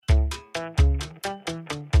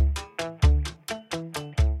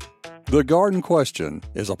The Garden Question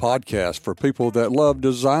is a podcast for people that love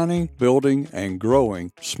designing, building, and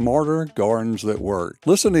growing smarter gardens that work.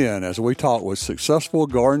 Listen in as we talk with successful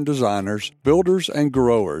garden designers, builders, and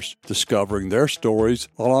growers, discovering their stories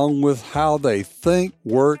along with how they think,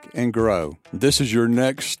 work, and grow. This is your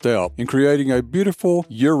next step in creating a beautiful,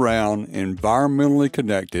 year-round, environmentally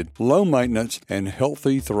connected, low-maintenance, and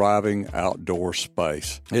healthy, thriving outdoor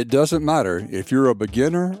space. It doesn't matter if you're a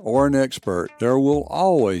beginner or an expert, there will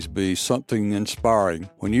always be something inspiring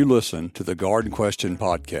when you listen to the Garden Question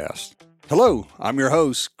podcast. Hello, I'm your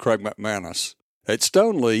host, Craig McManus. At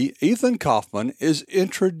Stoneleigh, Ethan Kauffman is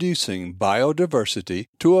introducing biodiversity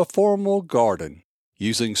to a formal garden,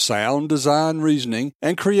 using sound design reasoning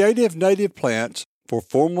and creative native plants for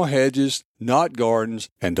formal hedges, knot gardens,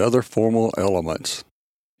 and other formal elements.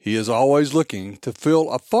 He is always looking to fill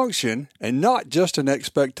a function and not just an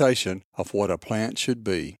expectation of what a plant should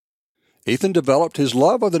be. Ethan developed his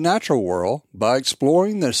love of the natural world by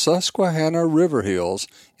exploring the Susquehanna River hills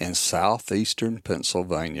in southeastern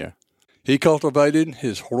Pennsylvania. He cultivated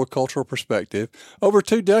his horticultural perspective over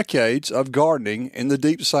 2 decades of gardening in the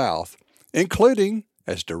Deep South, including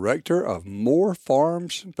as director of Moore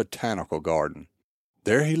Farms Botanical Garden.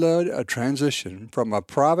 There he led a transition from a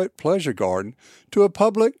private pleasure garden to a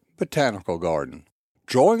public botanical garden.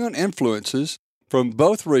 Drawing on influences from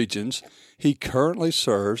both regions, he currently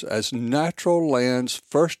serves as Natural Land's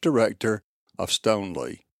first director of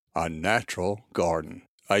Stoneleigh, a natural garden,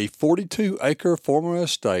 a 42-acre former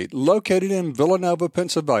estate located in Villanova,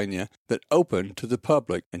 Pennsylvania that opened to the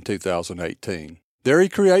public in 2018. There he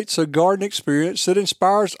creates a garden experience that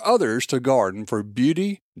inspires others to garden for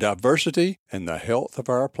beauty, diversity, and the health of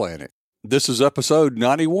our planet. This is episode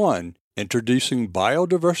 91, Introducing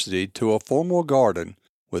Biodiversity to a Formal Garden,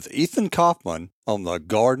 with Ethan Kauffman on the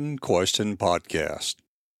Garden Question podcast.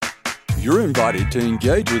 You're invited to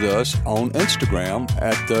engage with us on Instagram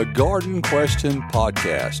at the Garden Question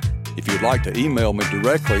podcast. If you'd like to email me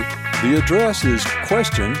directly, the address is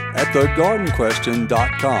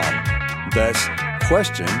question@thegardenquestion.com. That's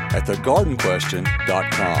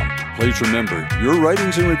question@thegardenquestion.com. Please remember, your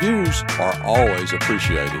ratings and reviews are always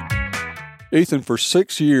appreciated. Ethan, for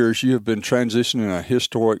 6 years, you have been transitioning a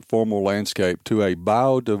historic formal landscape to a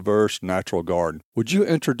biodiverse natural garden. Would you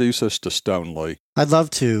introduce us to Stoneleigh? I'd love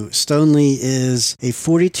to. Stoneleigh is a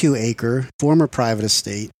 42-acre former private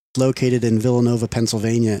estate located in Villanova,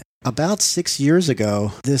 Pennsylvania. About 6 years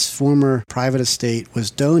ago, this former private estate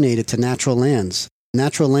was donated to Natural Lands.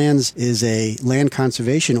 Natural Lands is a land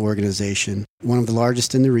conservation organization, one of the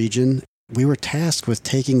largest in the region. We were tasked with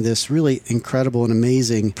taking this really incredible and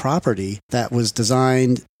amazing property that was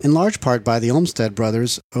designed in large part by the Olmsted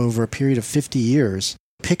brothers over a period of 50 years.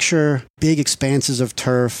 Picture big expanses of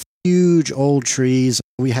turf, huge old trees.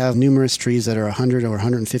 We have numerous trees that are 100 or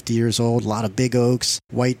 150 years old, a lot of big oaks,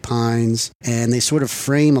 white pines, and they sort of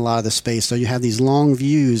frame a lot of the space. So you have these long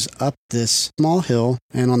views up this small hill,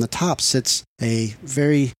 and on the top sits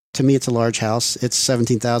to me, it's a large house. It's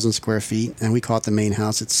 17,000 square feet, and we call it the main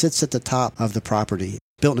house. It sits at the top of the property,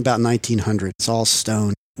 built in about 1900. It's all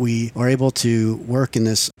stone. We are able to work in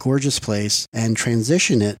this gorgeous place and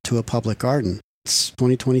transition it to a public garden. It's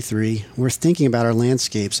 2023. We're thinking about our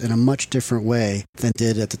landscapes in a much different way than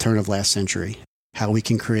did at the turn of last century. How we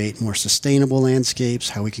can create more sustainable landscapes,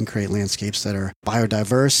 how we can create landscapes that are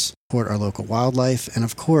biodiverse, support our local wildlife, and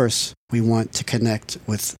of course, we want to connect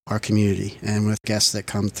with our community and with guests that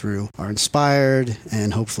come through are inspired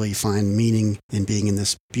and hopefully find meaning in being in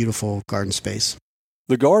this beautiful garden space.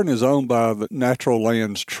 The garden is owned by the Natural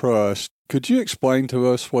Lands Trust. Could you explain to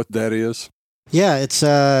us what that is? Yeah, it's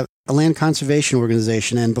a land conservation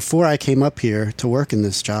organization, and before I came up here to work in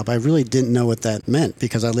this job, I really didn't know what that meant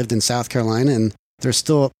because I lived in South Carolina and there's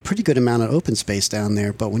still a pretty good amount of open space down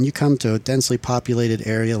there, but when you come to a densely populated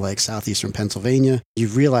area like southeastern Pennsylvania, you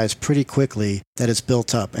realize pretty quickly that it's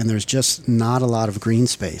built up and there's just not a lot of green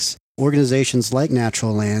space. Organizations like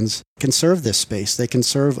Natural Lands conserve this space. They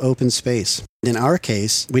conserve open space. In our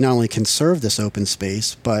case, we not only conserve this open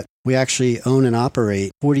space, but we actually own and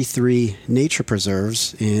operate 43 nature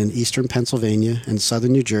preserves in eastern Pennsylvania and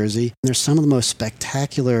southern New Jersey. They're some of the most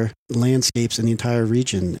spectacular landscapes in the entire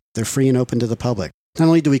region. They're free and open to the public. Not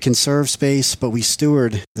only do we conserve space, but we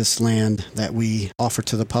steward this land that we offer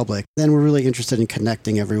to the public. Then we're really interested in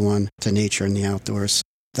connecting everyone to nature and the outdoors.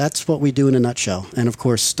 That's what we do in a nutshell. And of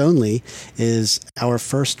course, Stoneleigh is our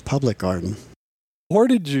first public garden. Where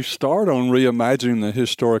did you start on reimagining the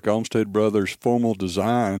historic Olmsted Brothers' formal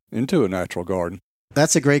design into a natural garden?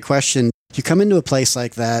 That's a great question. You come into a place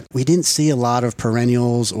like that, we didn't see a lot of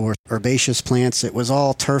perennials or herbaceous plants. It was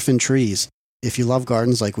all turf and trees. If you love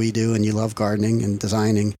gardens like we do and you love gardening and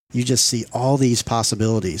designing, you just see all these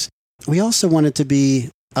possibilities. We also wanted to be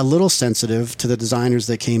a little sensitive to the designers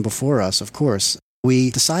that came before us, of course.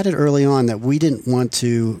 We decided early on that we didn't want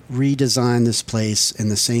to redesign this place in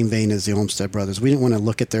the same vein as the Olmsted brothers. We didn't want to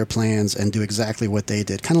look at their plans and do exactly what they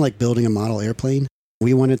did, kind of like building a model airplane.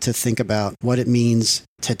 We wanted to think about what it means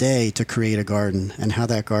today to create a garden and how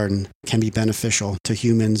that garden can be beneficial to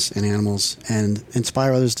humans and animals and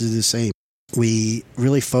inspire others to do the same. We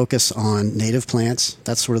really focus on native plants.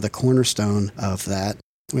 That's sort of the cornerstone of that.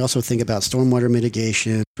 We also think about stormwater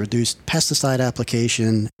mitigation, reduced pesticide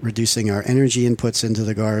application, reducing our energy inputs into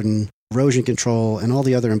the garden, erosion control, and all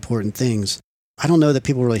the other important things. I don't know that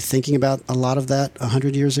people were really thinking about a lot of that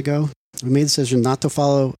 100 years ago. We made the decision not to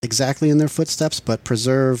follow exactly in their footsteps, but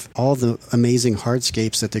preserve all the amazing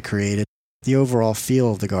hardscapes that they created. The overall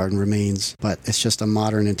feel of the garden remains, but it's just a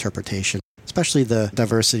modern interpretation, especially the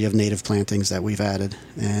diversity of native plantings that we've added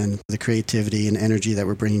and the creativity and energy that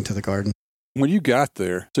we're bringing to the garden. When you got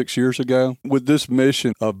there 6 years ago, with this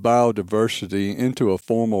mission of biodiversity into a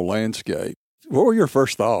formal landscape, what were your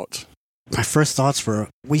first thoughts? My first thoughts were,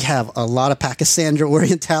 we have a lot of Pachysandra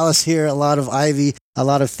orientalis here, a lot of ivy, a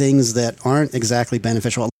lot of things that aren't exactly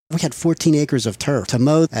beneficial. We had 14 acres of turf to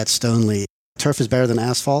mow at Stoneleigh. Turf is better than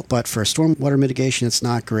asphalt, but for stormwater mitigation, it's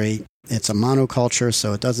not great. It's a monoculture,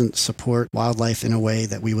 so it doesn't support wildlife in a way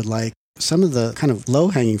that we would like. Some of the kind of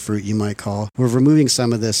low-hanging fruit, you might call, we're removing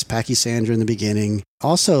some of this Pachysandra in the beginning,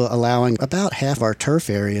 also allowing about half of our turf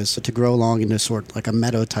areas to grow along into sort of like a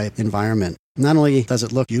meadow-type environment. Not only does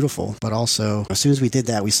it look beautiful, but also as soon as we did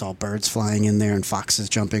that, we saw birds flying in there and foxes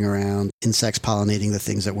jumping around, insects pollinating the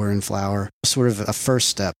things that were in flower. Sort of a first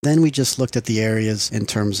step. Then we just looked at the areas in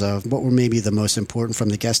terms of what were maybe the most important from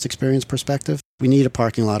the guest experience perspective. We need a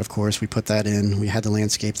parking lot, of course. We put that in. We had to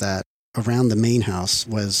landscape that. Around the main house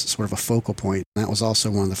was sort of a focal point. That was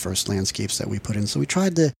also one of the first landscapes that we put in. So we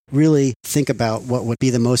tried to really think about what would be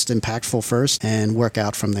the most impactful first and work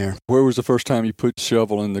out from there. Where was the first time you put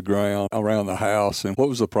shovel in the ground around the house, and what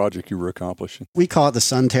was the project you were accomplishing? We call it the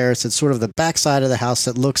sun terrace. It's sort of the backside of the house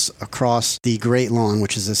that looks across the Great Lawn,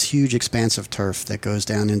 which is this huge expanse of turf that goes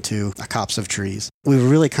down into a copse of trees. We were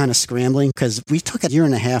really kind of scrambling because we took a year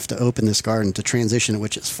and a half to open this garden, to transition it,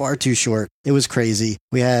 which is far too short. It was crazy.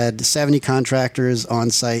 We had 70 contractors on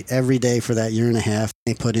site every day for that year and a half.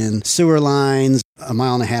 They put in sewer lines, 1.5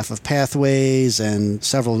 miles of pathways, and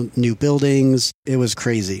several new buildings. It was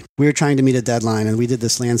crazy. We were trying to meet a deadline, and we did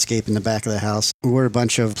this landscape in the back of the house. We were a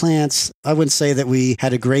bunch of plants. I wouldn't say that we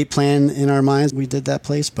had a great plan in our minds. We did that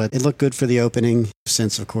place, but it looked good for the opening.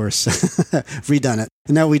 Since, of course, redone it.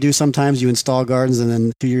 And now we do sometimes. You install gardens, and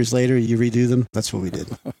then 2 years later, you redo them. That's what we did.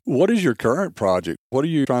 What is your current project? What are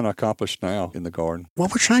you trying to accomplish now in the garden?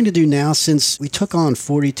 What we're trying to do now, since we took on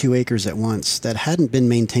 42 acres at once that hadn't been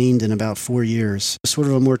maintained in about 4 years, sort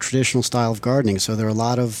of a more traditional style of gardening. So there are a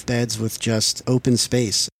lot of beds with just open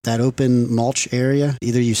space. That open mulch area,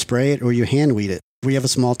 either you spray it or you hand weed it. We have a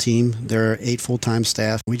small team. There are 8 full-time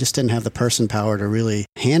staff. We just didn't have the person power to really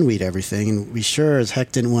hand weed everything, and we sure as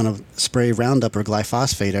heck didn't want to spray Roundup or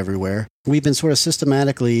glyphosate everywhere. We've been sort of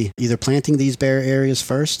systematically either planting these bare areas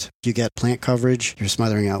first. You get plant coverage, you're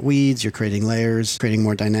smothering out weeds, you're creating layers, creating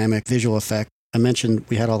more dynamic visual effect. I mentioned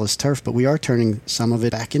we had all this turf, but we are turning some of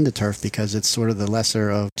it back into turf because it's sort of the lesser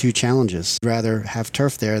of two challenges. Rather have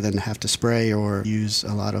turf there than have to spray or use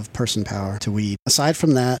a lot of person power to weed. Aside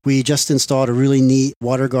from that, we just installed a really neat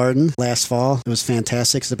water garden last fall. It was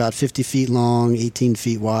fantastic. It's about 50 feet long, 18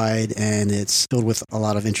 feet wide, and it's filled with a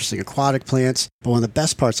lot of interesting aquatic plants. But one of the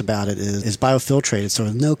best parts about it is biofiltrated, so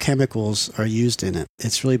no chemicals are used in it.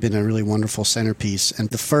 It's really been a really wonderful centerpiece and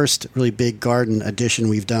the first really big garden addition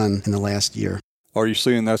we've done in the last year. Are you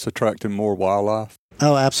seeing that's attracting more wildlife?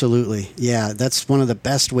 Oh, absolutely. Yeah, that's one of the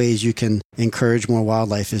best ways you can encourage more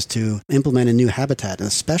wildlife is to implement a new habitat, and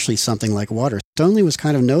especially something like water. Stoneleigh was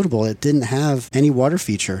kind of notable. It didn't have any water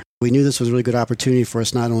feature. We knew this was a really good opportunity for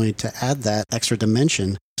us not only to add that extra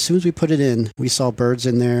dimension. As soon as we put it in, we saw birds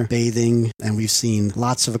in there bathing, and we've seen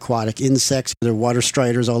lots of aquatic insects. There are water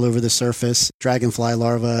striders all over the surface, dragonfly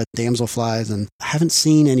larvae, damselflies, and I haven't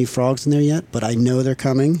seen any frogs in there yet, but I know they're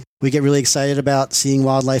coming. We get really excited about seeing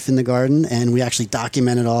wildlife in the garden, and we actually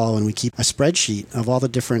document it all, and we keep a spreadsheet of all the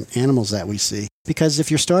different animals that we see. Because if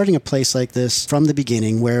you're starting a place like this from the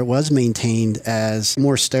beginning, where it was maintained as a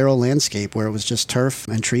more sterile landscape, where it was just turf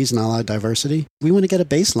and trees and a lot of diversity, we want to get a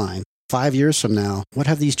baseline. 5 years from now, what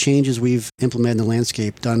have these changes we've implemented in the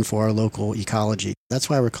landscape done for our local ecology? That's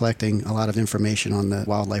why we're collecting a lot of information on the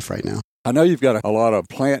wildlife right now. I know you've got a lot of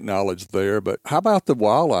plant knowledge there, but how about the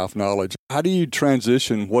wildlife knowledge? How do you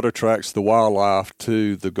transition what attracts the wildlife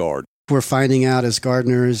to the garden? We're finding out as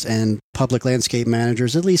gardeners and public landscape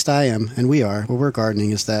managers, at least I am, and we are, where we're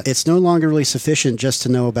gardening, is that it's no longer really sufficient just to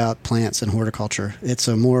know about plants and horticulture. It's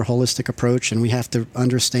a more holistic approach, and we have to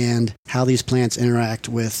understand how these plants interact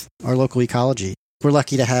with our local ecology. We're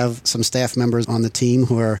lucky to have some staff members on the team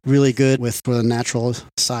who are really good with the natural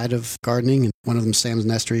side of gardening. And one of them, Sam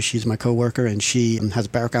Nestry, she's my coworker, and she has a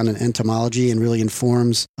background in entomology and really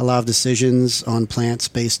informs a lot of decisions on plants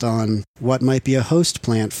based on what might be a host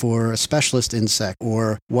plant for a specialist insect,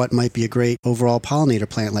 or what might be a great overall pollinator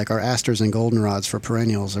plant, like our asters and goldenrods for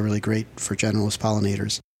perennials are really great for generalist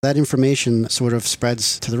pollinators. That information sort of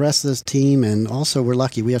spreads to the rest of the team, and also we're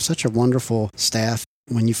lucky. We have such a wonderful staff.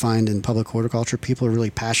 When you find in public horticulture, people are really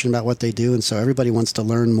passionate about what they do, and so everybody wants to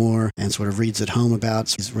learn more and sort of reads at home about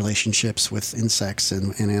these relationships with insects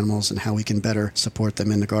and animals and how we can better support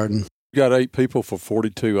them in the garden. You got 8 people for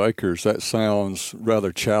 42 acres. That sounds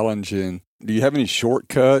rather challenging. Do you have any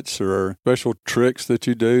shortcuts or special tricks that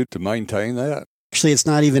you do to maintain that? Actually, it's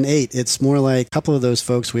not even 8. It's more like a couple of those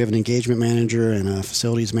folks. We have an engagement manager and a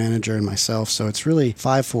facilities manager and myself, so it's really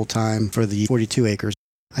 5 full-time for the 42 acres.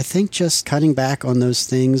 I think just cutting back on those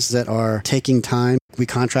things that are taking time. We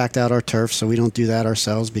contract out our turf, so we don't do that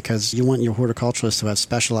ourselves because you want your horticulturalists to have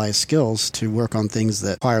specialized skills to work on things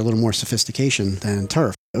that require a little more sophistication than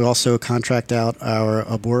turf. We also contract out our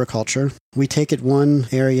arboriculture. We take it one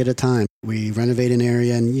area at a time. We renovate an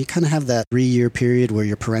area, and you kind of have that 3-year period where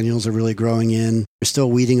your perennials are really growing in. You're still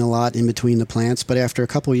weeding a lot in between the plants, but after a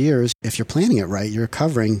couple of years, if you're planting it right, you're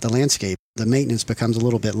covering the landscape. The maintenance becomes a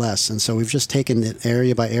little bit less, and so we've just taken it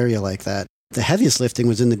area by area like that. The heaviest lifting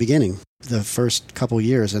was in the beginning, the first couple of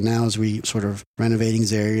years, and now as we sort of renovating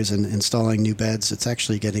these areas and installing new beds, it's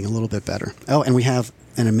actually getting a little bit better. Oh, and we have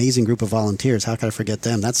an amazing group of volunteers. How could I forget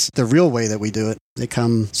them? That's the real way that we do it. They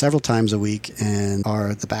come several times a week and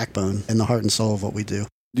are the backbone and the heart and soul of what we do.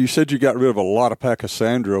 You said you got rid of a lot of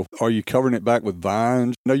Pachysandra. Are you covering it back with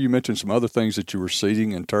vines? I know you mentioned some other things that you were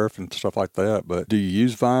seeding and turf and stuff like that, but do you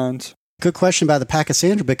use vines? Good question about the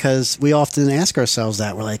Pachysandra, because we often ask ourselves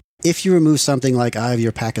that. We're like, if you remove something like ivy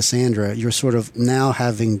or Pachysandra, you're sort of now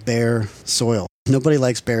having bare soil. Nobody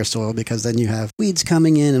likes bare soil because then you have weeds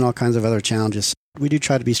coming in and all kinds of other challenges. We do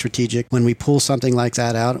try to be strategic. When we pull something like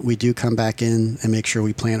that out, we do come back in and make sure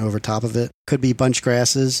we plant over top of it. Could be bunch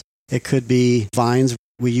grasses. It could be vines.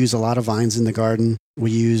 We use a lot of vines in the garden.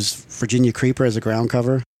 We use Virginia creeper as a ground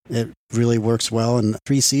cover. It really works well. In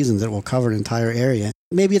 3 seasons, it will cover an entire area.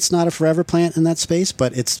 Maybe it's not a forever plant in that space,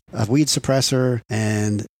 but it's a weed suppressor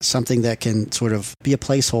and something that can sort of be a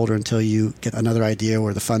placeholder until you get another idea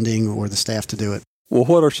or the funding or the staff to do it. Well,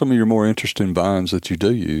 what are some of your more interesting vines that you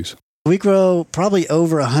do use? We grow probably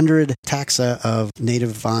over 100 taxa of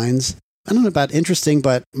native vines. I don't know about interesting,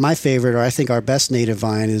 but my favorite, or I think our best native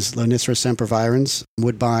vine, is Lonicera sempervirens,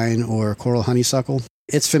 woodbine, or coral honeysuckle.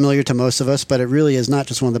 It's familiar to most of us, but it really is not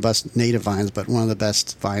just one of the best native vines, but one of the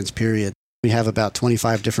best vines, period. We have about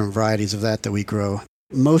 25 different varieties of that we grow.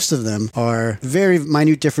 Most of them are very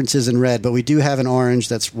minute differences in red, but we do have an orange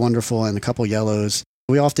that's wonderful and a couple yellows.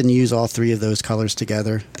 We often use all 3 of those colors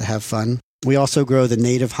together to have fun. We also grow the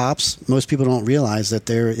native hops. Most people don't realize that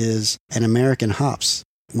there is an American hops.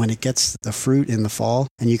 When it gets the fruit in the fall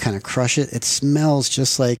and you kind of crush it, it smells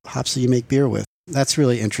just like hops that you make beer with. That's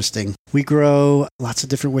really interesting. We grow lots of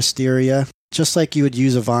different wisteria. Just like you would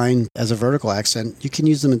use a vine as a vertical accent, you can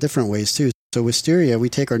use them in different ways too. So wisteria, we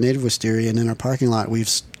take our native wisteria, and in our parking lot, we've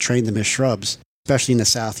trained them as shrubs. Especially in the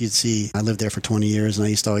South, you'd see, I lived there for 20 years, and I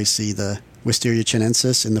used to always see the Wisteria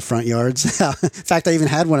chinensis in the front yards. In fact, I even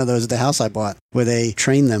had one of those at the house I bought, where they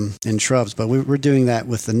train them in shrubs. But we're doing that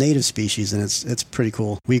with the native species, and it's pretty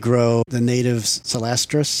cool. We grow the native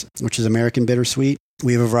Celestris, which is American bittersweet.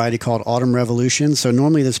 We have a variety called Autumn Revolution. So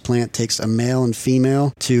normally this plant takes a male and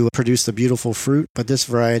female to produce the beautiful fruit, but this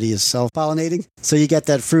variety is self-pollinating. So you get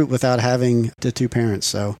that fruit without having the 2 parents.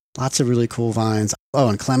 So lots of really cool vines. Oh,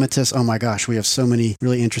 and clematis. Oh my gosh, we have so many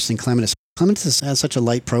really interesting clematis. Clematis has such a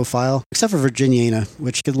light profile, except for Virginiana,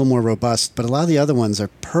 which get a little more robust, but a lot of the other ones are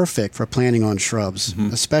perfect for planting on shrubs,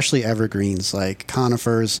 especially evergreens like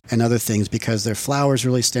conifers and other things, because their flowers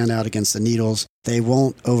really stand out against the needles. They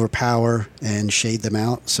won't overpower and shade them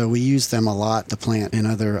out, so we use them a lot to plant in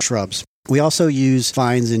other shrubs. We also use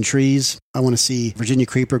vines in trees. I want to see Virginia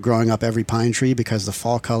creeper growing up every pine tree because the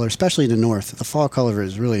fall color, especially in the north, the fall color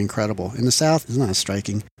is really incredible. In the south, it's not as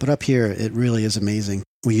striking, but up here, it really is amazing.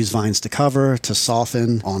 We use vines to cover, to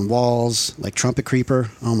soften on walls, like trumpet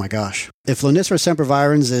creeper. Oh my gosh. If Lonicera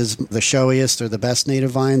sempervirens is the showiest or the best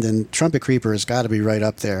native vine, then trumpet creeper has got to be right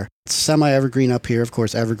up there. It's semi-evergreen up here, of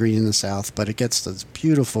course, evergreen in the south, but it gets those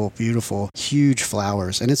beautiful, beautiful, huge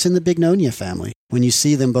flowers. And it's in the bignonia family. When you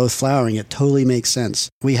see them both flowering, it totally makes sense.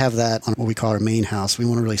 We have that on what we call our main house. We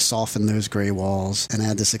want to really soften those gray walls and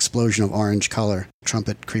add this explosion of orange color.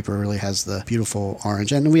 Trumpet creeper really has the beautiful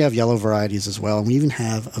orange. And we have yellow varieties as well. And we even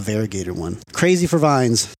have a variegated one. Crazy for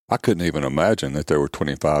vines. I couldn't even imagine that there were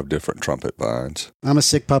 25 different trumpet vines. I'm a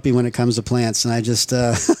sick puppy when it comes to plants, and I just,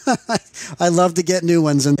 I love to get new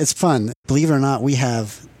ones, and it's fun. Believe it or not, we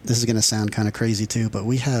have, this is going to sound kind of crazy too, but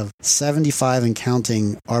we have 75 and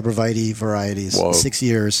counting arborvitae varieties. Whoa. 6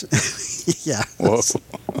 years. Yeah. Whoa.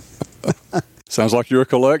 Sounds like you're a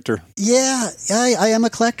collector. Yeah, I am a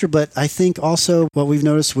collector, but I think also what we've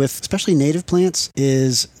noticed with especially native plants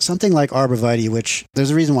is something like arborvitae, which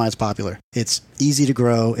there's a reason why it's popular. It's easy to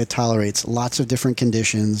grow. It tolerates lots of different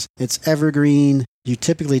conditions. It's evergreen. You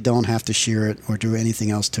typically don't have to shear it or do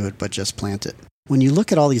anything else to it, but just plant it. When you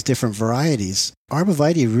look at all these different varieties,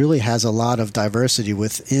 arborvitae really has a lot of diversity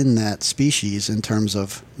within that species in terms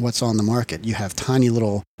of what's on the market. You have tiny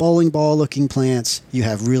little bowling ball looking plants. You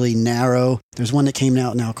have really narrow. There's one that came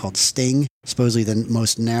out now called Sting, supposedly the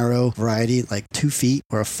most narrow variety, like 2 feet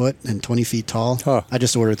or a foot and 20 feet tall. Huh. I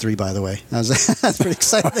just ordered 3, by the way. That's pretty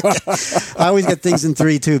exciting. I always get things in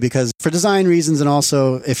 3 too, because for design reasons, and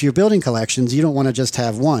also if you're building collections, you don't want to just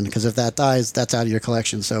have one, because if that dies, that's out of your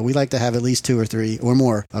collection. So we like to have at least 2 or 3 or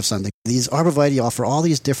more of something. These arborvitae offer all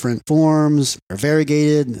these different forms. They're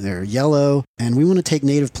variegated, they're yellow, and we want to take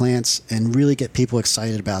native plants and really get people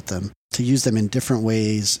excited about them, to use them in different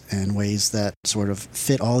ways and ways that sort of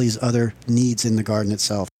fit all these other needs in the garden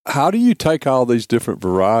itself. How do you take all these different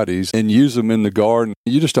varieties and use them in the garden?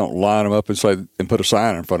 You just don't line them up and say and put a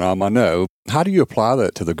sign in front of them, I know. How do you apply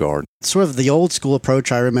that to the garden? Sort of the old school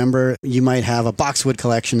approach, I remember, you might have a boxwood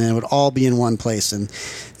collection and it would all be in one place. And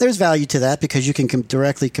there's value to that because you can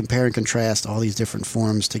directly compare and contrast all these different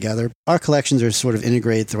forms together. Our collections are sort of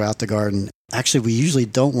integrated throughout the garden. Actually, we usually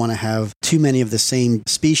don't want to have too many of the same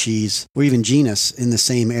species or even genus in the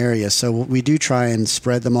same area. So we do try and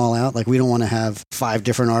spread them all out. Like we don't want to have 5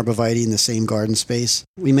 different arborvitae in the same garden space.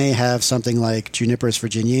 We may have something like Juniperus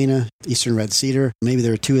virginiana, eastern red cedar. Maybe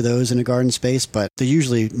there are 2 of those in a garden space, but they're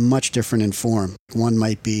usually much different in form. One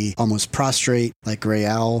might be almost prostrate, like gray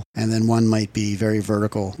owl, and then one might be very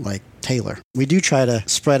vertical, like Taylor. We do try to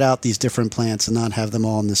spread out these different plants and not have them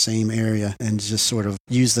all in the same area and just sort of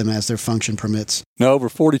use them as their function permits. Now, over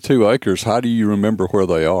 42 acres, how do you remember where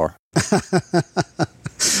they are?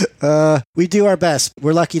 We do our best.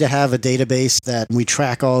 We're lucky to have a database that we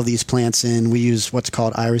track all of these plants in. We use what's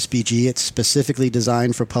called IRIS-BG. It's specifically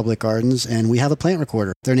designed for public gardens, and we have a plant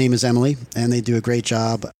recorder. Their name is Emily, and they do a great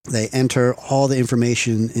job. They enter all the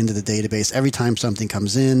information into the database every time something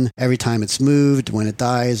comes in, every time it's moved, when it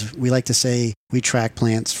dies. We like to say we track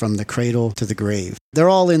plants from the cradle to the grave. They're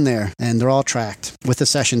all in there, and they're all tracked with the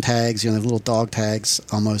session tags, the little dog tags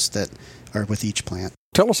almost that are with each plant.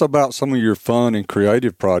 Tell us about some of your fun and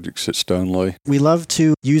creative projects at Stoneleigh. We love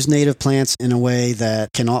to use native plants in a way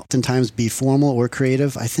that can oftentimes be formal or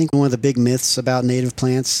creative. I think one of the big myths about native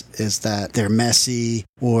plants is that they're messy,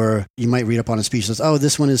 or you might read up on a species, oh,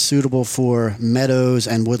 this one is suitable for meadows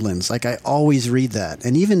and woodlands. Like I always read that.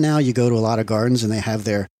 And even now you go to a lot of gardens and they have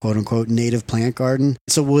their quote unquote native plant garden.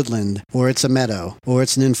 It's a woodland, or it's a meadow, or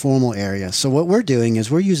it's an informal area. So what we're doing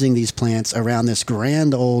is we're using these plants around this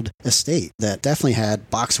grand old estate that definitely had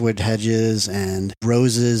boxwood hedges and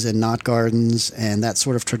roses and knot gardens and that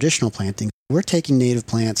sort of traditional planting. We're taking native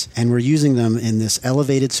plants and we're using them in this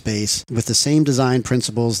elevated space with the same design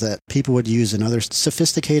principles that people would use in other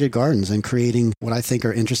sophisticated gardens and creating what I think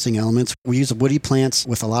are interesting elements. We use woody plants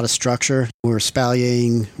with a lot of structure. We're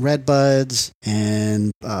spalieing redbuds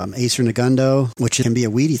and Acer negundo, which can be a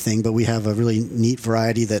weedy thing, but we have a really neat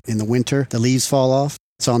variety that in the winter, the leaves fall off.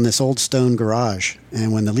 It's on this old stone garage,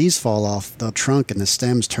 and when the leaves fall off, the trunk and the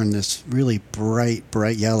stems turn this really bright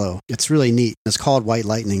yellow. It's really neat. It's called White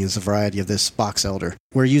Lightning, is a variety of this box elder.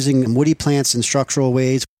 We're using woody plants in structural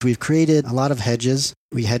ways. We've created a lot of hedges.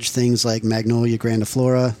 We hedge things like Magnolia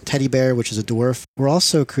grandiflora, teddy bear, which is a dwarf. We're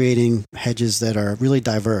also creating hedges that are really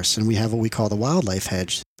diverse, and we have what we call the wildlife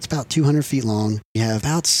hedge. It's about 200 feet long. We have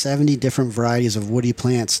about 70 different varieties of woody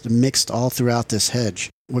plants mixed all throughout this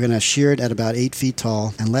hedge. We're going to shear it at about 8 feet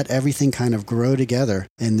tall and let everything kind of grow together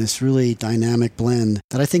in this really dynamic blend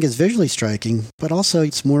that I think is visually striking, but also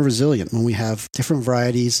it's more resilient when we have different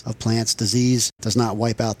varieties of plants. Disease does not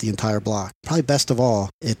wipe out the entire block. Probably best of all,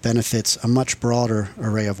 it benefits a much broader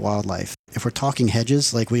array of wildlife. If we're talking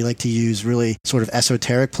hedges, like we like to use really sort of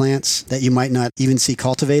esoteric plants that you might not even see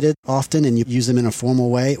cultivated often, and you use them in a formal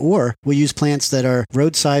way, or we use plants that are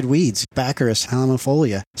roadside weeds, Baccharis,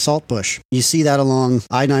 halamifolia, saltbush. You see that along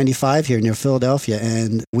I-95 here near Philadelphia,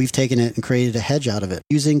 and we've taken it and created a hedge out of it,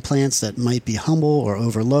 using plants that might be humble or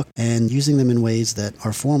overlooked and using them in ways that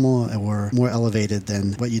are formal or more elevated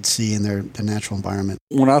than what you'd see in their natural environment.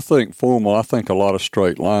 When I think formal, I think a lot of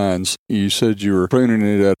straight lines. You said you were pruning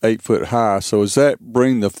it at 8 foot high. So does that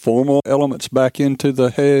bring the formal elements back into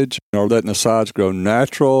the hedge, or letting the sides grow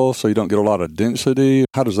natural so you don't get a lot of density?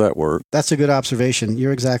 How does that work? That's a good observation.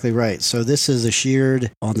 You're exactly right. So this is a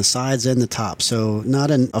sheared on the sides and the top. So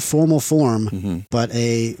not a formal form, but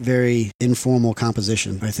a very informal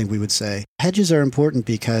composition, I think we would say. Hedges are important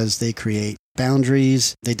because they create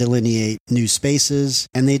boundaries, they delineate new spaces,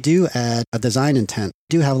 and they do add a design intent.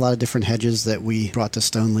 We do have a lot of different hedges that we brought to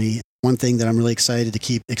Stoneleigh. One thing that I'm really excited to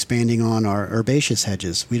keep expanding on are herbaceous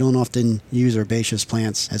hedges. We don't often use herbaceous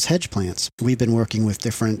plants as hedge plants. We've been working with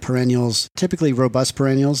different perennials, typically robust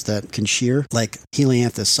perennials that can shear, like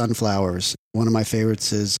helianthus sunflowers. One of my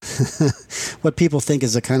favorites is what people think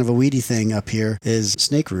is a kind of a weedy thing up here is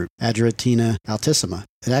snakeroot, Ageratina altissima.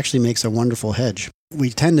 It actually makes a wonderful hedge. We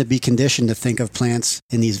tend to be conditioned to think of plants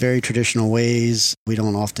in these very traditional ways. We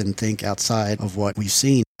don't often think outside of what we've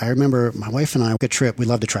seen. I remember my wife and I took a trip. We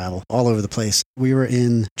love to travel all over the place. We were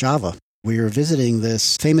in Java. We were visiting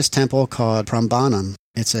this famous temple called Prambanan.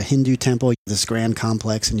 It's a Hindu temple, this grand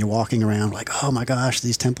complex, and you're walking around like, oh my gosh,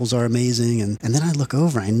 these temples are amazing. And then I look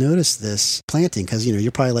over and I notice this planting, because,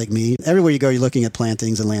 you're probably like me. Everywhere you go, you're looking at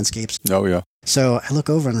plantings and landscapes. Oh, yeah. So I look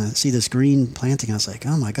over and I see this green planting. I was like,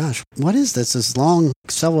 oh my gosh, what is this? This long,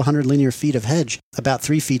 several hundred linear feet of hedge, about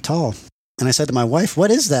 3 feet tall. And I said to my wife,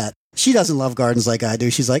 what is that? She doesn't love gardens like I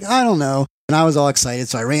do. She's like, I don't know. And I was all excited.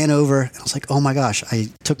 So I ran over and I was like, oh my gosh. I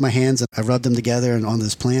took my hands and I rubbed them together and on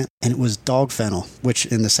this plant. And it was dog fennel, which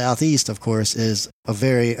in the southeast, of course, is a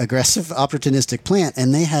very aggressive, opportunistic plant.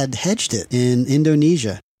 And they had hedged it in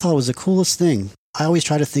Indonesia. I thought it was the coolest thing. I always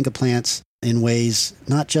try to think of plants in ways,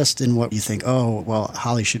 not just in what you think, oh, well,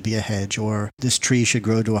 holly should be a hedge, or this tree should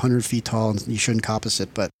grow to 100 feet tall and you shouldn't coppice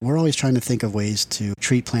it. But we're always trying to think of ways to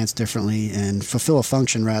treat plants differently and fulfill a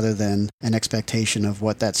function rather than an expectation of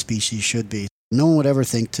what that species should be. No one would ever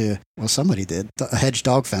think somebody did, a hedge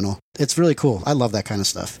dog fennel. It's really cool. I love that kind of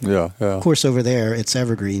stuff. Yeah. Of course, over there, it's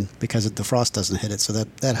evergreen because the frost doesn't hit it, so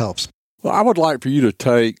that helps. Well, I would like for you to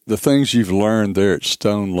take the things you've learned there at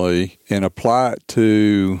Stoneleigh and apply it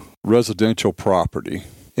to residential property.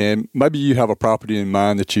 And maybe you have a property in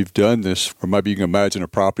mind that you've done this, or maybe you can imagine a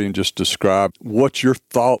property and just describe what your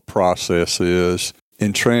thought process is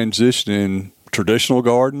in transitioning traditional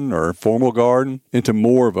garden or formal garden into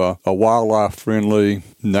more of a wildlife-friendly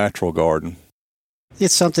natural garden.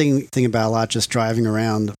 It's something I think about a lot just driving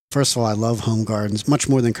around. First of all, I love home gardens much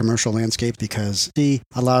more than commercial landscapes because see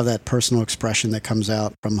a lot of that personal expression that comes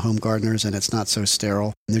out from home gardeners, and it's not so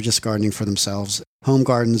sterile. And they're just gardening for themselves. Home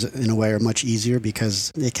gardens, in a way, are much easier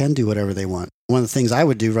because they can do whatever they want. One of the things I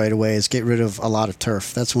would do right away is get rid of a lot of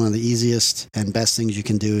turf. That's one of the easiest and best things you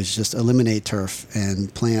can do is just eliminate turf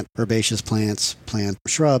and plant herbaceous plants, plant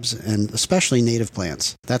shrubs, and especially native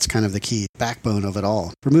plants. That's kind of the key backbone of it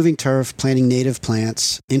all. Removing turf, planting native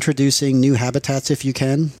plants, introducing new habitats if you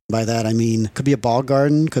can. By that I mean, could be a bog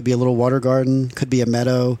garden, could be a little water garden, could be a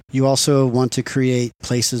meadow. You also want to create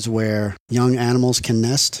places where young animals can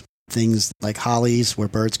nest. Things like hollies where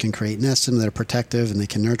birds can create nests in them that are protective and they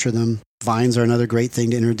can nurture them. Vines are another great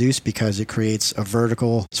thing to introduce because it creates a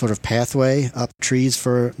vertical sort of pathway up trees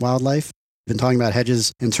for wildlife. We've been talking about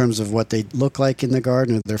hedges in terms of what they look like in the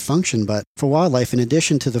garden or their function, but for wildlife, in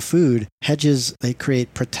addition to the food, hedges, they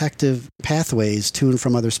create protective pathways to and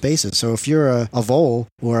from other spaces. So if you're a vole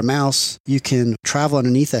or a mouse, you can travel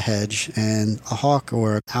underneath a hedge and a hawk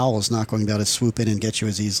or an owl is not going to be able to swoop in and get you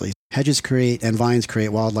as easily. Hedges create and vines create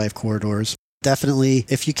wildlife corridors. Definitely,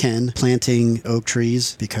 if you can, planting oak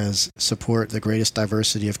trees because support the greatest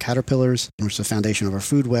diversity of caterpillars, which is the foundation of our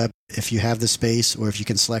food web. If you have the space or if you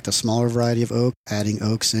can select a smaller variety of oak, adding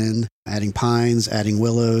oaks in adding pines, adding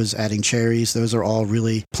willows, adding cherries. Those are all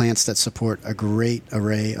really plants that support a great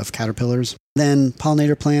array of caterpillars. Then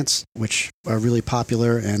pollinator plants, which are really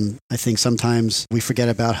popular, and I think sometimes we forget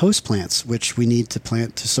about host plants, which we need to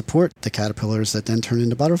plant to support the caterpillars that then turn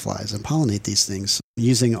into butterflies and pollinate these things,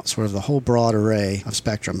 using sort of the whole broad array of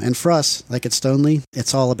spectrum. And for us, like at Stoneleigh,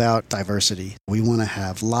 it's all about diversity. We want to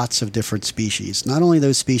have lots of different species, not only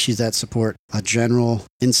those species that support a general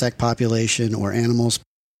insect population or animals.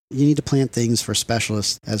 You need to plant things for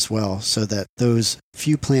specialists as well, so that those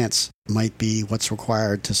few plants might be what's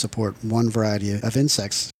required to support one variety of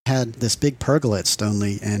insects. We had this big pergola at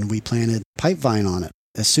Stoneleigh, and we planted pipevine on it.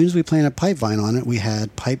 As soon as we planted pipevine on it, we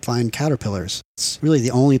had pipevine caterpillars. It's really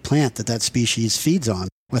the only plant that species feeds on.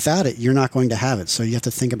 Without it, you're not going to have it. So you have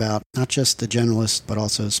to think about not just the generalist, but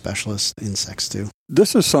also specialist insects too.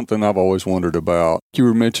 This is something I've always wondered about. You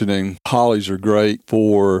were mentioning hollies are great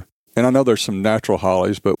for, and I know there's some natural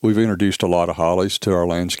hollies, but we've introduced a lot of hollies to our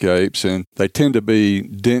landscapes, and they tend to be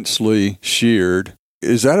densely sheared.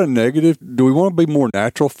 Is that a negative? Do we want to be more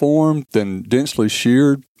natural form than densely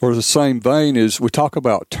sheared? Or the same vein is we talk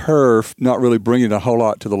about turf not really bringing a whole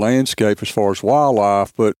lot to the landscape as far as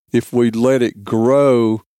wildlife, but if we let it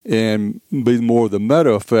grow and be more of the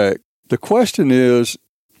meadow effect, the question is,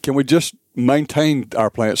 can we just maintain our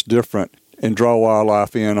plants different and draw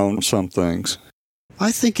wildlife in on some things?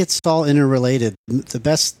 I think it's all interrelated. The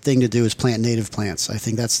best thing to do is plant native plants. I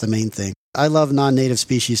think that's the main thing. I love non-native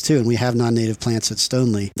species too, and we have non-native plants at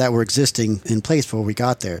Stoneleigh that were existing in place before we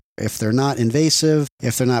got there. If they're not invasive,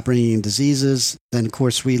 if they're not bringing in diseases, then of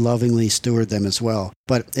course we lovingly steward them as well.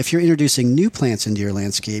 But if you're introducing new plants into your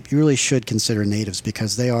landscape, you really should consider natives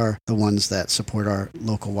because they are the ones that support our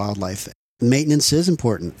local wildlife. Maintenance is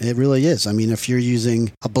important. It really is. I mean, if you're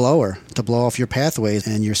using a blower to blow off your pathways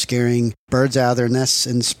and you're scaring birds out of their nests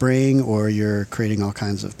in spring, or you're creating all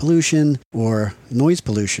kinds of pollution or noise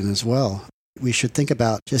pollution as well, we should think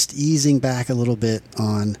about just easing back a little bit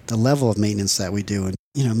on the level of maintenance that we do. And,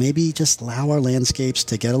 maybe just allow our landscapes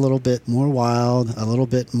to get a little bit more wild, a little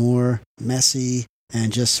bit more messy,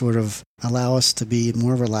 and just sort of allow us to be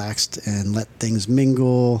more relaxed and let things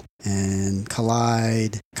mingle and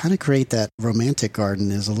collide. Kind of create that romantic garden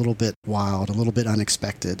is a little bit wild, a little bit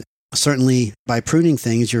unexpected. Certainly, by pruning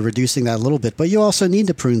things, you're reducing that a little bit, but you also need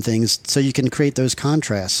to prune things so you can create those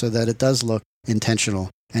contrasts so that it does look intentional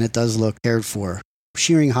and it does look cared for.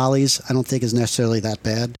 Shearing hollies, I don't think is necessarily that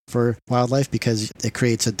bad for wildlife because it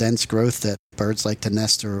creates a dense growth that birds like to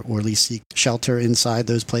nest or at least seek shelter inside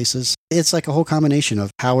those places. It's like a whole combination of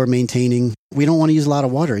how we're maintaining. We don't want to use a lot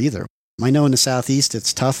of water either. I know in the southeast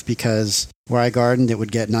it's tough because where I gardened, it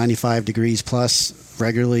would get 95 degrees plus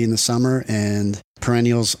regularly in the summer, and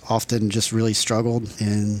perennials often just really struggled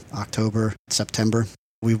in October, September.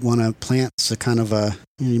 We want to plant a kind of a,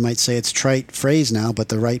 you might say it's trite phrase now, but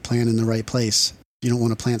the right plant in the right place. You don't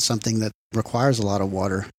want to plant something that requires a lot of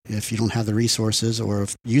water if you don't have the resources, or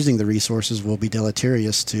if using the resources will be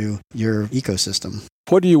deleterious to your ecosystem.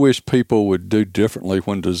 What do you wish people would do differently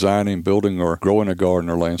when designing, building, or growing a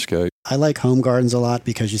garden or landscape? I like home gardens a lot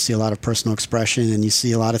because you see a lot of personal expression and you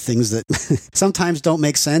see a lot of things that sometimes don't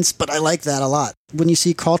make sense, but I like that a lot. When you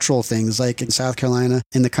see cultural things, like in South Carolina,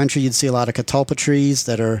 in the country, you'd see a lot of catalpa trees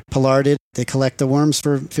that are pollarded. They collect the worms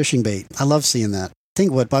for fishing bait. I love seeing that. I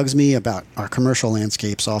think what bugs me about our commercial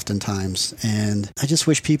landscapes oftentimes, and I just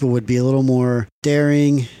wish people would be a little more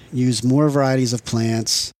daring, use more varieties of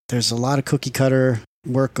plants. There's a lot of cookie cutter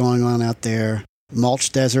work going on out there.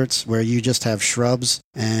 Mulch deserts where you just have shrubs,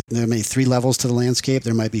 and there may be 3 levels to the landscape.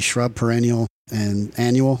 There might be shrub, perennial, and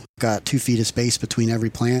annual. Got 2 feet of space between every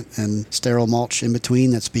plant and sterile mulch in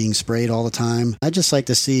between that's being sprayed all the time. I'd just like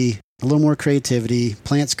to see a little more creativity,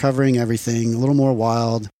 plants covering everything, a little more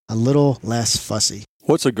wild, a little less fussy.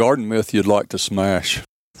 What's a garden myth you'd like to smash?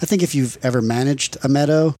 I think if you've ever managed a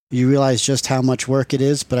meadow, you realize just how much work it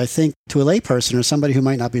is. But I think to a layperson or somebody who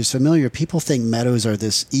might not be as familiar, people think meadows are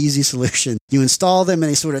this easy solution. You install them and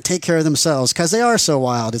they sort of take care of themselves because they are so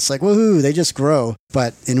wild. It's like, woohoo, they just grow.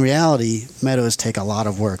 But in reality, meadows take a lot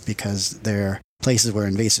of work because they're places where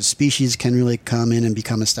invasive species can really come in and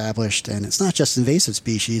become established. And it's not just invasive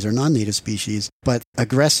species or non-native species, but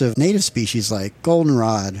aggressive native species like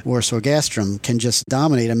goldenrod or sorghastrum can just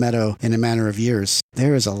dominate a meadow in a matter of years.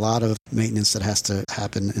 There is a lot of maintenance that has to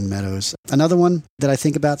happen in meadows. Another one that I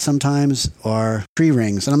think about sometimes are tree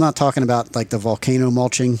rings. And I'm not talking about like the volcano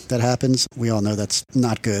mulching that happens. We all know that's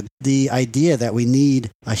not good. The idea that we need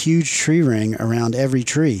a huge tree ring around every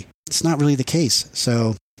tree, it's not really the case.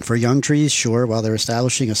 So for young trees, sure, while they're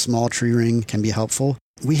establishing, a small tree ring can be helpful.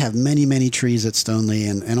 We have many, many trees at Stoneleigh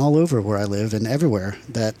and all over where I live and everywhere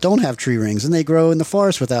that don't have tree rings, and they grow in the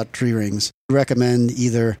forest without tree rings. We recommend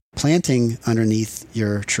either planting underneath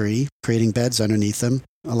your tree, creating beds underneath them.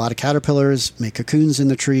 A lot of caterpillars make cocoons in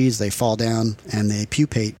the trees. They fall down and they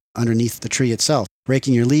pupate underneath the tree itself.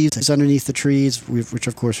 Raking your leaves underneath the trees, which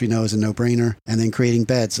of course we know is a no-brainer, and then creating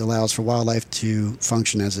beds allows for wildlife to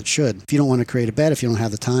function as it should. If you don't want to create a bed, if you don't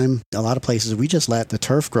have the time, a lot of places we just let the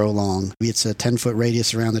turf grow long. It's a 10-foot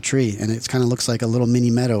radius around the tree, and it kind of looks like a little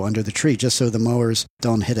mini meadow under the tree, just so the mowers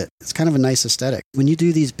don't hit it. It's kind of a nice aesthetic. When you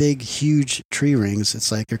do these big, huge tree rings,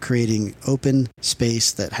 it's like you're creating open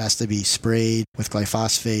space that has to be sprayed with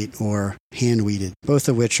glyphosate or hand weeded, both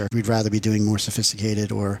of which we'd rather be doing more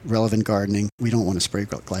sophisticated or relevant gardening. We don't want to spray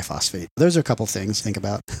glyphosate. Those are a couple things to think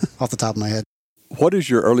about off the top of my head. What is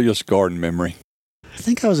your earliest garden memory? I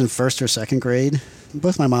think I was in first or second grade.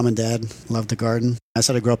 Both my mom and dad loved to garden. I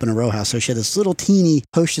said I grew up in a row house, so she had this little teeny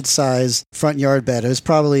postage-size front yard bed. It was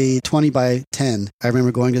probably 20 by 10. I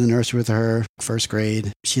remember going to the nursery with her, first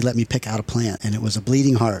grade. She let me pick out a plant, and it was a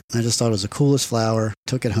bleeding heart. I just thought it was the coolest flower.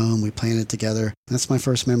 Took it home. We planted it together. That's my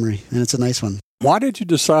first memory, and it's a nice one. Why did you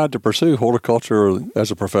decide to pursue horticulture as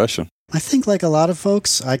a profession? I think like a lot of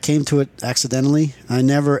folks, I came to it accidentally. I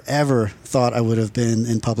never, ever thought I would have been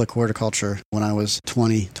in public horticulture when I was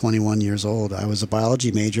 20, 21 years old. I was a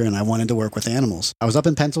biology major and I wanted to work with animals. I was up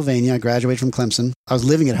in Pennsylvania. I graduated from Clemson. I was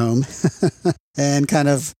living at home and kind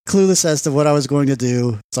of clueless as to what I was going to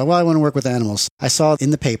do. So, I want to work with animals. I saw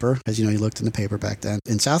in the paper, as you know, you looked in the paper back then,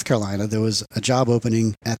 in South Carolina, there was a job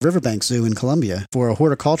opening at Riverbank Zoo in Columbia for a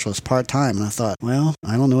horticulturalist part-time. And I thought, well,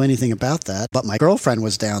 I don't know anything about that, but my girlfriend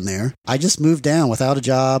was down there. I just moved down without a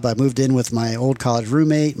job. I moved in with my old college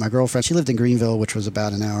roommate. My girlfriend, she lived in Greenville, which was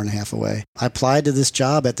about an hour and a half away. I applied to this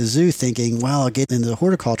job at the zoo thinking, well, I'll get into the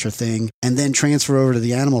horticulture thing and then transfer over to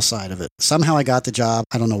the animal side of it. Somehow I got the job.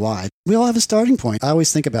 I don't know why. We all have a starting point. I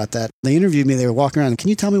always think about that. They interviewed me. They were walking around. Can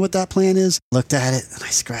you tell me what that plant is? Looked at it and I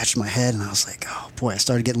scratched my head and I was like, oh boy, I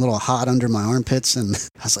started getting a little hot under my armpits and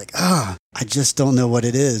I was like, I just don't know what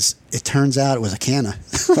it is. It turns out it was a canna.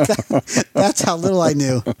 That's how little I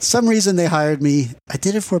knew. Some reason they hired me. I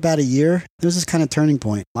did it for about a year. There was this kind of turning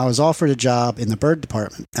point. I was offered a job in the bird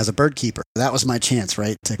department as a bird keeper. That was my chance,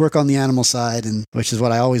 right? To work on the animal side, and which is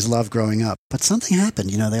what I always loved growing up. But something happened.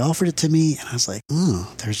 They offered it to me and I was like,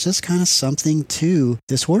 there's just kind of something to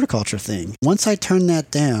this horticulture thing. Once I turned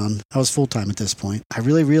that down, I was full-time at this point. I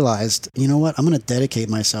really realized, you know what? I'm going to dedicate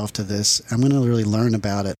myself to this. I'm going to really learn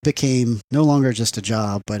about it. It became no longer just a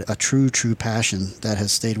job, but a true passion that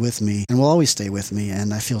has stayed with me and will always stay with me.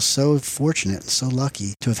 And I feel so fortunate and so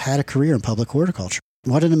lucky to have had a career in public horticulture.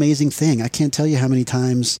 What an amazing thing. I can't tell you how many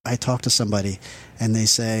times I talk to somebody and they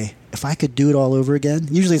say, if I could do it all over again,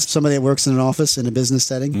 usually it's somebody that works in an office in a business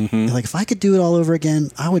setting. Mm-hmm. They're like, if I could do it all over again,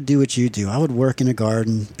 I would do what you do. I would work in a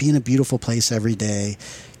garden, be in a beautiful place every day,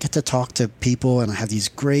 get to talk to people, and I have these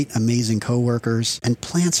great, amazing coworkers. And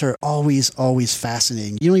plants are always, always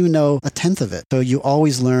fascinating. You don't even know a tenth of it. So you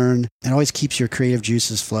always learn. It always keeps your creative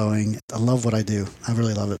juices flowing. I love what I do. I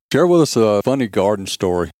really love it. Share with us a funny garden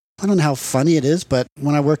story. I don't know how funny it is, but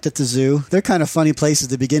when I worked at the zoo, they're kind of funny places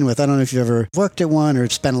to begin with. I don't know if you've ever worked at one or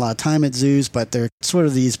spent a lot of time at zoos, but they're sort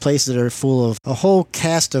of these places that are full of a whole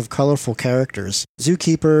cast of colorful characters.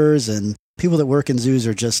 Zookeepers and people that work in zoos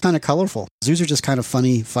are just kind of colorful. Zoos are just kind of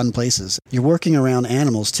funny, fun places. You're working around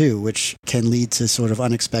animals too, which can lead to sort of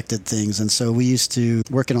unexpected things. And so we used to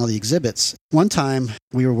work in all the exhibits. One time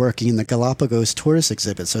we were working in the Galapagos tortoise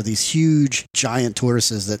exhibit. So these huge, giant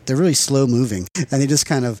tortoises that they're really slow moving and they just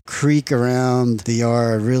kind of creak around the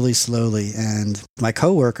yard really slowly. And my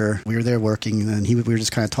coworker, we were there working and we were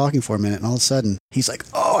just kind of talking for a minute. And all of a sudden he's like,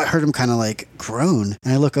 oh, I heard him kind of like groan.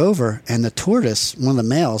 And I look over and the tortoise, one of the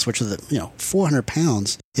males, which is 400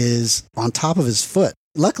 pounds, is on top of his foot.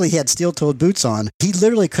 Luckily, he had steel-toed boots on. He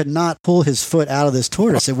literally could not pull his foot out of this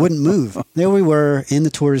tortoise. It wouldn't move. There we were in the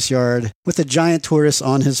tortoise yard with a giant tortoise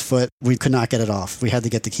on his foot. We could not get it off. We had to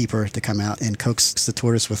get the keeper to come out and coax the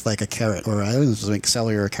tortoise with like a carrot, or I don't know, it was like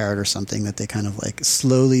celery or a carrot or something that they kind of like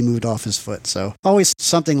slowly moved off his foot. So always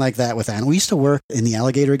something like that with animals. We used to work in the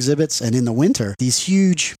alligator exhibits, and in the winter, these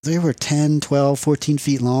huge, they were 10, 12, 14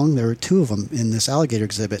 feet long. There were 2 of them in this alligator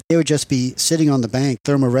exhibit. They would just be sitting on the bank,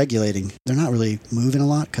 thermoregulating. They're not really moving a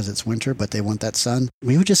lot because it's winter, but they want that sun.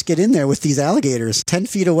 We would just get in there with these alligators 10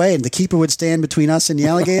 feet away, and the keeper would stand between us and the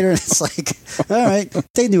alligator. And it's like, all right,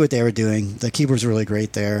 they knew what they were doing. The keepers were really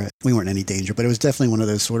great there. We weren't in any danger, but it was definitely one of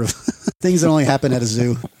those sort of things that only happen at a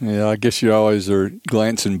zoo. Yeah, I guess you always are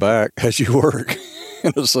glancing back as you work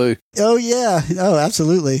in a zoo. Oh, yeah. Oh,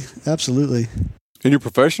 absolutely. Absolutely. In your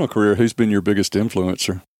professional career, who's been your biggest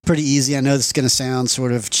influencer? Pretty easy. I know this is going to sound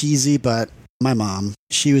sort of cheesy, but my mom,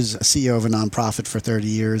 she was a CEO of a nonprofit for 30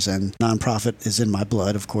 years, and nonprofit is in my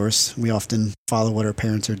blood, of course. We often follow what our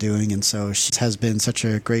parents are doing, and so she has been such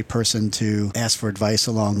a great person to ask for advice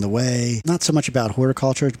along the way. Not so much about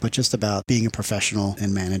horticulture, but just about being a professional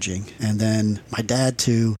and managing. And then my dad,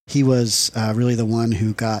 too, he was really the one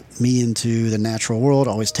who got me into the natural world,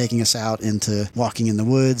 always taking us out into walking in the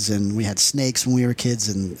woods, and we had snakes when we were kids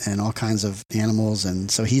and all kinds of animals,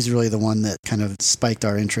 and so he's really the one that kind of spiked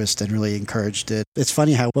our interest and really encouraged it. It's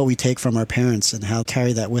funny how what we take from our parents and how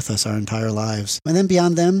carry that with us our entire lives. And then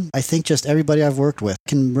beyond them, I think just everybody I've worked with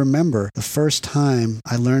can remember the first time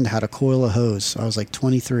I learned how to coil a hose. I was like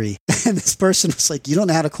 23. And this person was like, "You don't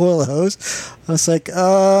know how to coil a hose?" I was like,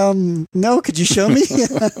 no, could you show me?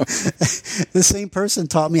 The same person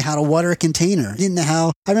taught me how to water a container. I didn't know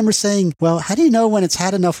how. I remember saying, "Well, how do you know when it's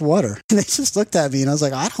had enough water?" And they just looked at me and I was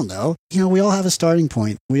like, "I don't know." We all have a starting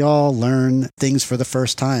point. We all learn things for the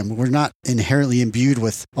first time. We're not inherently imbued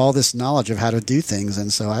with all this knowledge of how to do things.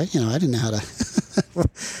 And so I didn't know how to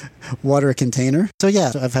water a container. So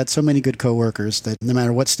yeah, I've had so many good coworkers that no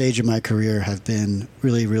matter what stage of my career have been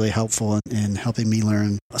really, really helpful in helping me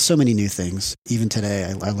learn so many new things. Even today,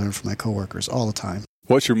 I learn from my coworkers all the time.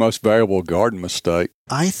 What's your most valuable garden mistake?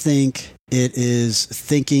 I think it is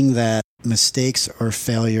thinking that mistakes or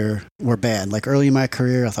failure were bad. Like early in my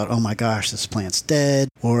career, I thought, "Oh my gosh, this plant's dead,"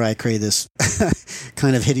 or I created this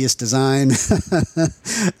kind of hideous design.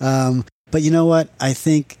 But you know what? I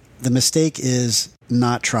think the mistake is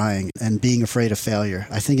not trying and being afraid of failure.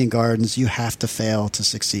 I think in gardens, you have to fail to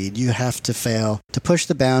succeed. You have to fail to push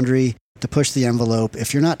the boundary, to push the envelope.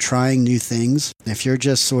 If you're not trying new things, if you're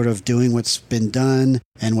just sort of doing what's been done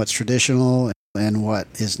and what's traditional and what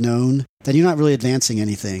is known, then you're not really advancing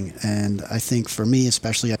anything. And I think for me,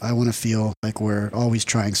 especially, I want to feel like we're always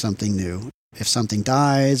trying something new. If something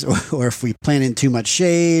dies, or if we plant in too much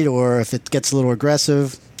shade, or if it gets a little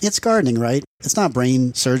aggressive, it's gardening, right? It's not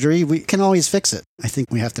brain surgery. We can always fix it. I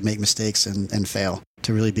think we have to make mistakes and fail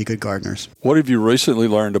to really be good gardeners. What have you recently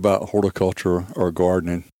learned about horticulture or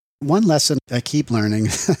gardening? One lesson I keep learning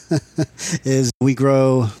is we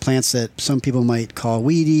grow plants that some people might call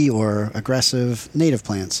weedy or aggressive, native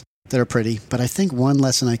plants that are pretty. But I think one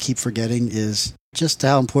lesson I keep forgetting is just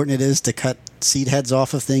how important it is to cut seed heads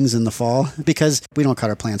off of things in the fall, because we don't cut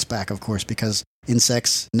our plants back, of course, because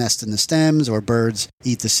insects nest in the stems or birds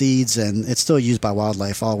eat the seeds, and it's still used by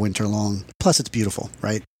wildlife all winter long. Plus, it's beautiful,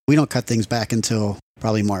 right? We don't cut things back until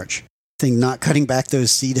probably March. I think not cutting back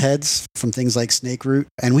those seed heads from things like snake root.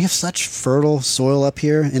 And we have such fertile soil up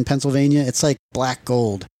here in Pennsylvania. It's like black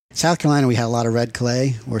gold. South Carolina, we had a lot of red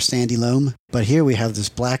clay or sandy loam, but here we have this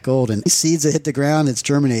black gold, and these seeds that hit the ground, it's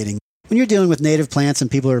germinating. When you're dealing with native plants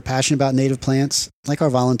and people who are passionate about native plants, like our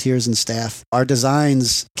volunteers and staff, our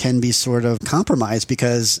designs can be sort of compromised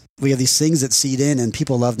because we have these things that seed in and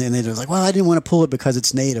people love it. And they're like, "Well, I didn't want to pull it because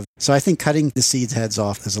it's native." So I think cutting the seed heads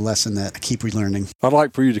off is a lesson that I keep relearning. I'd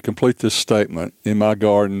like for you to complete this statement. In my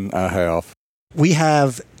garden, I have. We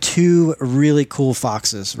have 2 really cool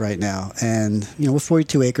foxes right now. And, with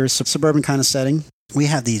 42 acres, suburban kind of setting, we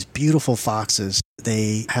have these beautiful foxes.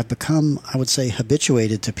 They have become, I would say,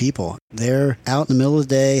 habituated to people. They're out in the middle of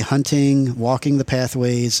the day, hunting, walking the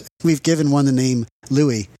pathways. We've given one the name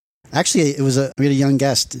Louie. Actually, it was a really young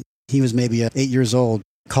guest. He was maybe 8 years old.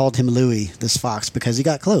 Called him Louie, this fox, because he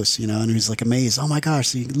got close, and he was like amazed. "Oh my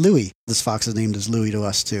gosh, Louie." This fox is named as Louie to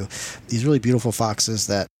us too. These really beautiful foxes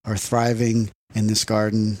that are thriving in this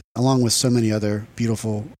garden, along with so many other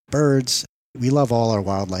beautiful birds. We love all our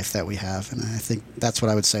wildlife that we have, and I think that's what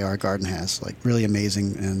I would say our garden has, like really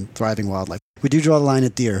amazing and thriving wildlife. We do draw the line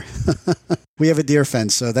at deer. We have a deer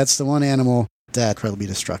fence, so that's the one animal that's incredibly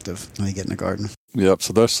destructive when you get in a garden. Yep,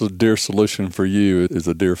 so that's the deer solution for you, is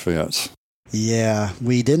a deer fence. Yeah,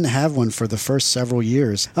 we didn't have one for the first several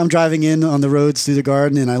years. I'm driving in on the roads through the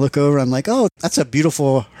garden, and I look over, I'm like, "Oh, that's a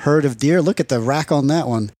beautiful herd of deer. Look at the rack on that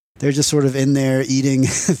one." They're just sort of in there eating,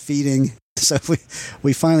 feeding. So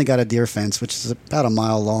we finally got a deer fence, which is about a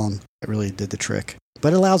mile long. It really did the trick.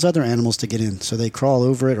 But it allows other animals to get in, so they crawl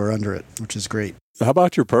over it or under it, which is great. How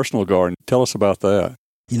about your personal garden? Tell us about that.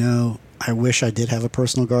 I wish I did have a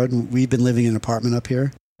personal garden. We've been living in an apartment up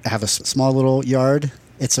here. I have a small little yard.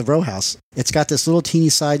 It's a row house. It's got this little teeny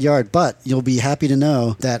side yard, but you'll be happy to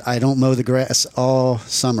know that I don't mow the grass all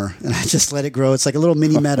summer, and I just let it grow. It's like a little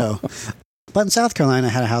mini meadow. But in South Carolina,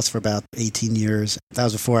 I had a house for about 18 years. That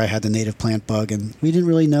was before I had the native plant bug, and we didn't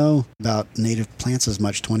really know about native plants as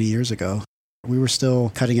much 20 years ago. We were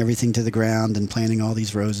still cutting everything to the ground and planting all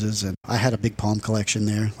these roses. And I had a big palm collection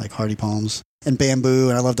there, like hardy palms and bamboo.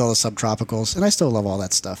 And I loved all the subtropicals. And I still love all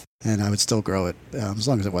that stuff. And I would still grow it as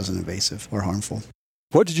long as it wasn't invasive or harmful.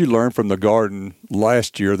 What did you learn from the garden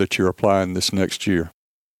last year that you're applying this next year?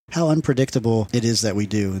 How unpredictable it is that we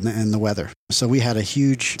do and the weather. So we had a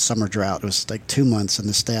huge summer drought. It was like 2 months, and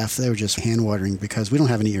the staff, they were just hand watering because we don't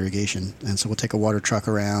have any irrigation. And so we'll take a water truck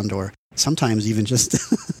around or sometimes even just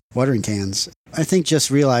watering cans. I think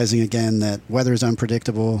just realizing again that weather is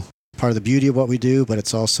unpredictable, part of the beauty of what we do, but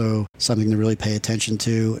it's also something to really pay attention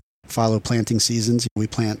to. Follow planting seasons. We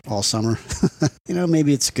plant all summer.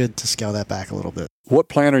 Maybe it's good to scale that back a little bit. What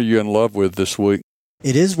plant are you in love with this week?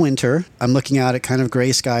 It is winter. I'm looking out at kind of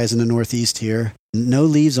gray skies in the northeast here. No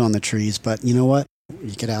leaves on the trees, but you know what?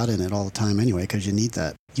 You get out in it all the time anyway because you need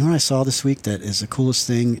that. You know what I saw this week that is the coolest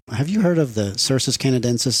thing? Have you heard of the Cercis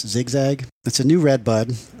canadensis zigzag? It's a new red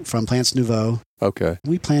bud from Plants Nouveau. Okay.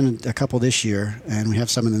 We planted a couple this year, and we have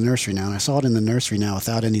some in the nursery now. And I saw it in the nursery now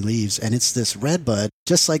without any leaves. And it's this red bud,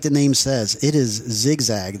 just like the name says. It is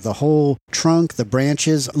zigzag. The whole trunk, the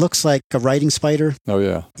branches, looks like a writing spider. Oh,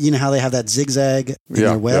 yeah. You know how they have that zigzag in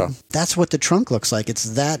their web? Yeah. That's what the trunk looks like. It's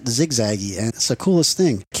that zigzaggy, and it's the coolest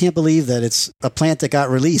thing. Can't believe that it's a plant that got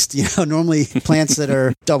released. Normally plants that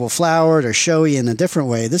are double flowered or showy in a different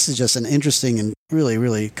way. This is just an interesting and really,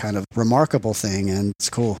 really kind of remarkable thing, and it's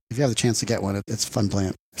cool. If you have the chance to get one, it's a fun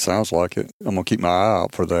plant. Sounds like it. I'm going to keep my eye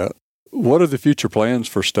out for that. What are the future plans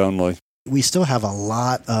for Stoneleigh? We still have a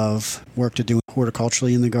lot of work to do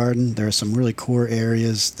horticulturally in the garden. There are some really core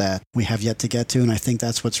areas that we have yet to get to, and I think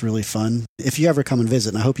that's what's really fun. If you ever come and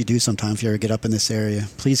visit, and I hope you do sometime if you ever get up in this area,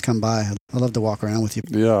 please come by. I'd love to walk around with you.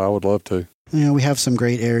 Yeah, I would love to. We have some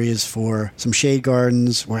great areas for some shade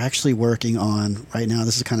gardens. We're actually working on, right now,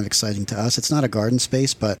 this is kind of exciting to us. It's not a garden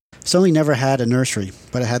space, but Stoneleigh never had a nursery,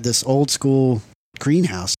 but it had this old school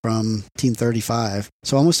greenhouse from 1835.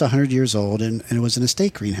 So almost 100 years old, and it was an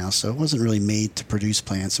estate greenhouse, so it wasn't really made to produce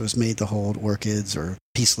plants. It was made to hold orchids or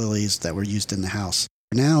peace lilies that were used in the house.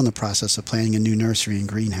 We're now in the process of planning a new nursery and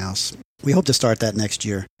greenhouse. We hope to start that next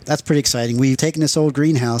year. That's pretty exciting. We've taken this old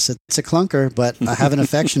greenhouse. It's a clunker, but I have an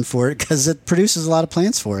affection for it because it produces a lot of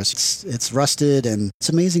plants for us. It's rusted, and it's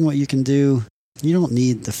amazing what you can do. You don't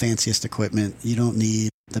need the fanciest equipment. You don't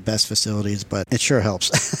need the best facilities, but it sure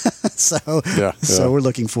helps. So we're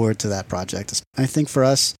looking forward to that project. I think for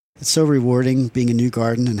us, it's so rewarding being a new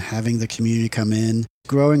garden and having the community come in,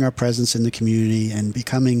 growing our presence in the community, and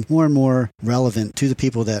becoming more and more relevant to the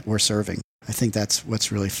people that we're serving. I think that's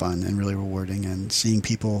what's really fun and really rewarding, and seeing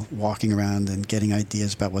people walking around and getting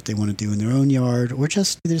ideas about what they want to do in their own yard, or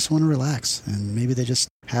they just want to relax, and maybe they're just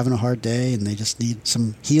having a hard day and they just need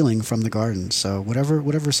some healing from the garden. So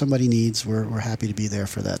whatever somebody needs, we're happy to be there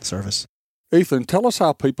for that service. Ethan, tell us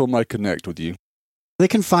how people may connect with you. They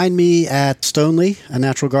can find me at Stoneleigh, a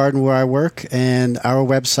natural garden where I work, and our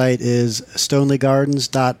website is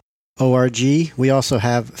stoneleighdgardens.org. We also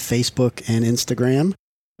have Facebook and Instagram.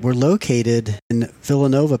 We're located in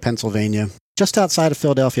Villanova, Pennsylvania, just outside of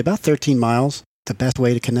Philadelphia, about 13 miles. The best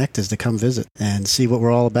way to connect is to come visit and see what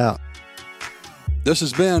we're all about. This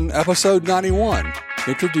has been episode 91,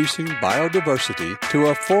 Introducing Biodiversity to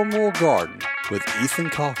a Formal Garden with Ethan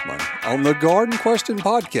Kauffman on the Garden Question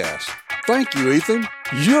Podcast. Thank you, Ethan.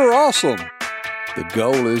 You're awesome. The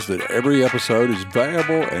goal is that every episode is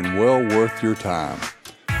valuable and well worth your time.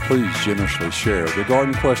 Please generously share the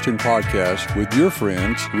Garden Question Podcast with your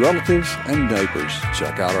friends, relatives, and neighbors.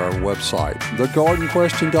 Check out our website,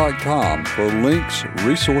 thegardenquestion.com, for links,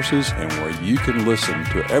 resources, and where you can listen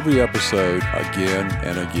to every episode again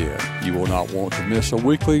and again. You will not want to miss a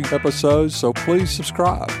weekly episode, so please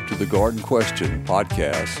subscribe to the Garden Question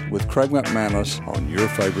Podcast with Craig McManus on your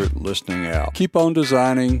favorite listening app. Keep on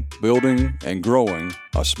designing, building, and growing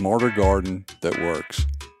a smarter garden that works.